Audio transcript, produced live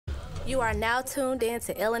You are now tuned in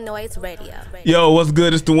to iLLANOiZE Radio. Yo, what's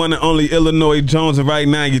good? It's the one and only Illinois Jones, and right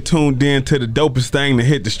now you're tuned in to the dopest thing to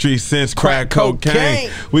hit the streets since crack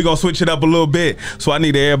cocaine. We gonna switch it up a little bit, so I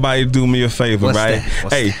need everybody to do me a favor, right?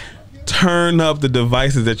 Hey, turn up the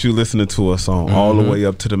devices that you listening to us on all the way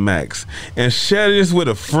up to the max, and share this with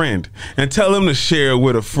a friend, and tell them to share it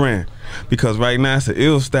with a friend. Because right now it's an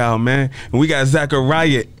iLLSTYLE, man, and we got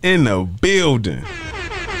Zacharyiah in the building.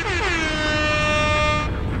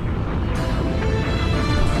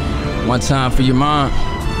 One time for your mind.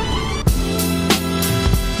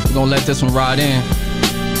 We're gonna let this one ride in.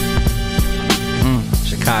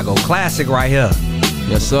 Chicago classic right here.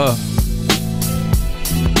 Yes, sir.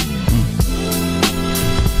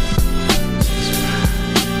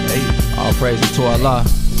 Hey. All praises to Allah.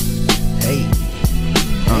 Hey.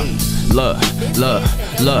 Look.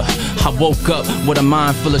 I woke up with a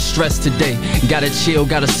mind full of stress today. Gotta chill,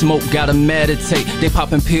 gotta smoke, gotta meditate. They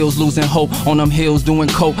popping pills, losing hope on them hills, doing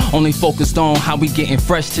coke. Only focused on how we getting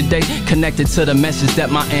fresh today. Connected to the message that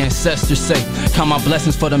my ancestors say. Count my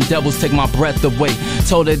blessings for them devils, take my breath away.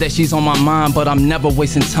 Told her that she's on my mind, but I'm never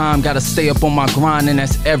wasting time. Gotta stay up on my grind, and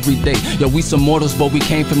that's every day. Yo, we some mortals, but we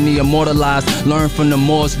came from the immortalized. Learn from the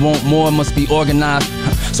Moors, want more, must be organized.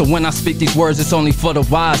 So when I speak these words, it's only for the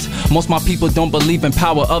wise. Most my people don't believe in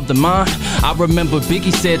power of the mind. I remember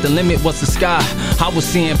Biggie said the limit was the sky. I was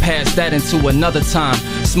seeing past that into another time.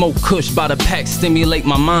 Smoke kush by the pack, stimulate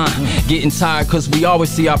my mind. Getting tired cause we always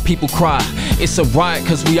see our people cry. It's a riot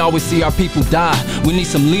cause we always see our people die. We need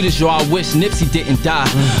some leaders, yo, I wish Nipsey didn't die.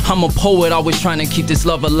 I'm a poet, always trying to keep this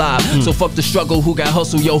love alive. So fuck the struggle, who got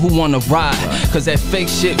hustle, yo, who wanna ride? Cause that fake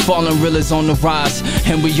shit falling real is on the rise.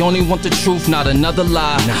 And we only want the truth, not another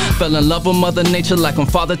lie. Fell in love with Mother Nature like I'm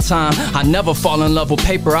Father Time. I never fall in love with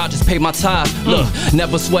paper, I just pay my tithe. Look,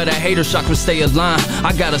 never sweat a hater, chakra stay aligned.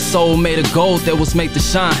 I got a soul made of gold that was made to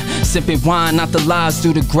shine. Sipping wine, not the lies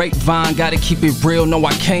through the grapevine. Gotta keep it real, no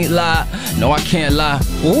I can't lie. No I can't lie.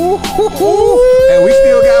 Ooh. And we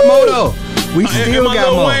still got more though. We still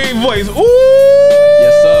got more. Wayne voice. Ooh.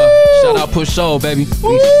 Yes sir. Shout out Push Soul, baby.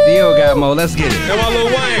 We still got more. Let's get it. And my Lil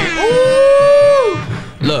Wayne. Ooh.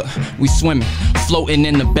 Look, we swimming, floating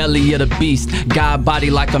in the belly of the beast. God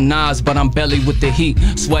body like I'm Nas, but I'm belly with the heat.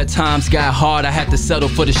 Sweat times got hard, I had to settle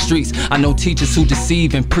for the streets. I know teachers who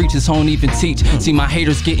deceive and preachers who don't even teach. See my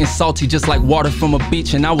haters getting salty just like water from a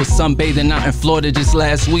beach. And I was sunbathing out in Florida just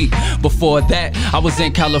last week. Before that, I was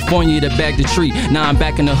in California to bag the tree. Now I'm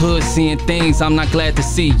back in the hood seeing things I'm not glad to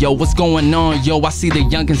see. Yo, what's going on? Yo, I see the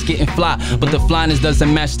youngins getting fly, but the flyness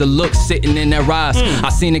doesn't match the look sitting in their eyes. I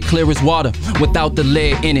seen it clear as water without the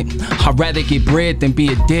lead in it. I'd rather get bread than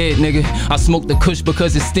be a dead nigga. I smoke the kush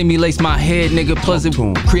because it stimulates my head, nigga. Plus it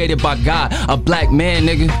created by God, a black man,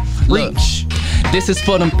 nigga. Look, this is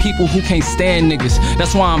for them people who can't stand niggas.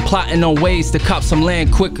 That's why I'm plotting on ways to cop some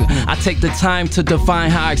land quicker. I take the time to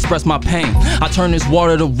define how I express my pain. I turn this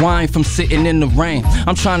water to wine from sitting in the rain.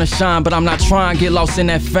 I'm trying to shine, but I'm not trying to get lost in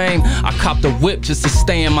that fame. I cop the whip just to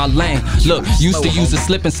stay in my lane. Look, used to use a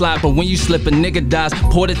slip and slide, but when you slip, a nigga dies.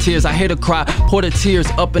 Pour the tears, I hear the cry. Pour the tears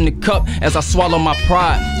up in the cup as I swallow my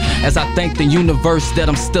pride. As I thank the universe that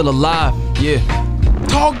I'm still alive. Yeah.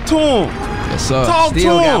 Talk to him. Yes, sir.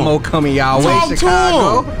 Still got more coming y'all way,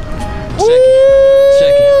 Chicago.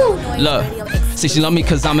 Check it. Look. See, she love me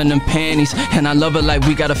cause I'm in them panties, and I love her like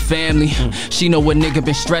we got a family. She know what nigga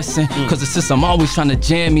been stressing, cause the system always trying to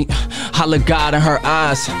jam me. I look God in her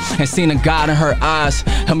eyes, and seen a God in her eyes.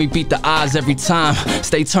 Help me beat the odds every time.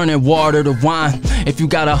 Stay turning water to wine. If you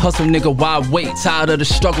gotta hustle, nigga, why wait? Tired of the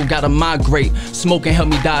struggle, gotta migrate. Smoking help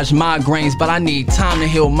me dodge migraines, but I need time to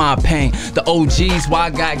heal my pain. The OGs, why I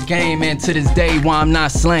got game, and to this day, why I'm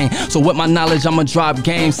not slain. So with my knowledge, I'ma drop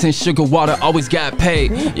game, since sugar water always got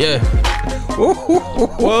paid. Yeah.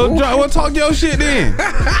 Well, talk your shit then.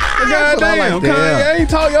 Goddamn, Kanye, ain't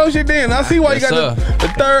talk your shit then. I see why you got the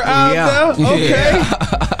third eye there. Okay.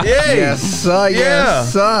 Yeah. Yes, sir.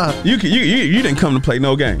 Yes, sir. You didn't come to play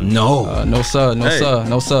no game. No. No, sir. No, sir.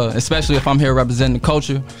 No, sir. Especially if I'm here representing the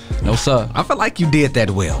culture. No, sir. I feel like you did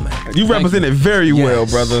that well, man. You represented very well,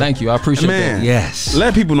 brother. Thank you. I appreciate that. Yes.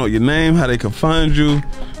 Let people know your name, how they can find you,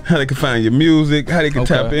 how they can find your music, how they can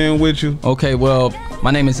tap in with you. Okay, well,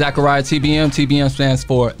 my name is Zacharyiah TBM. TBM stands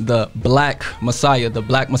for the Black Messiah. The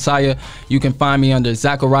Black Messiah. You can find me under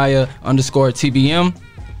Zacharyiah_TBM.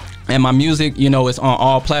 And my music, you know, it's on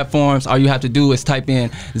all platforms. All you have to do is type in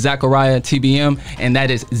Zacharyiah TBM, and that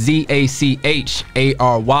is ZACHARYIAH,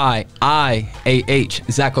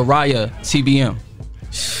 Zacharyiah TBM.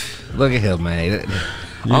 Look at him, man.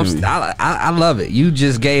 I love it. You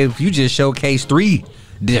just showcased 3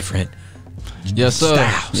 different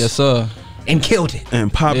styles. Yes, sir. and killed it.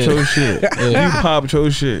 And popped your shit. You popped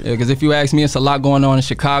your shit. Yeah, because if you ask me, it's a lot going on in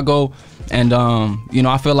Chicago. And you know,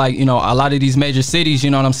 I feel like, you know, a lot of these major cities, you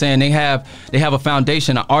know what I'm saying, they have a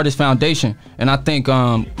foundation, an artist foundation. And I think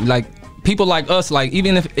like people like us, like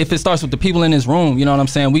even if it starts with the people in this room, you know what I'm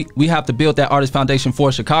saying, we have to build that artist foundation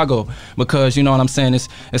for Chicago, because you know what I'm saying,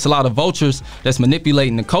 it's a lot of vultures that's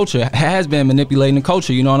manipulating the culture, has been manipulating the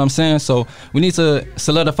culture, you know what I'm saying. So we need to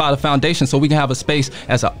solidify the foundation so we can have a space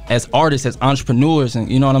as artists, as entrepreneurs, and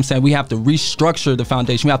you know what I'm saying, we have to restructure the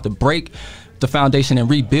foundation. We have to break the foundation and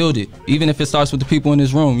rebuild it, even if it starts with the people in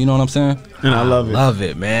this roroom, you know what I'm saying? And I love it. Love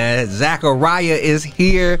it, man. Zacharyiah is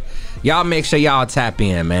here. Y'all make sure y'all tap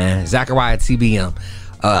in, man. Zacharyiah TBM.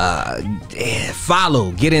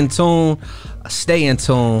 Follow, get in tune, stay in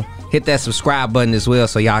tune. Hit that subscribe button as well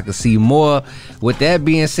so y'all can see more. With that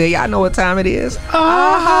being said, y'all know what time it is.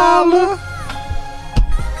 Holla.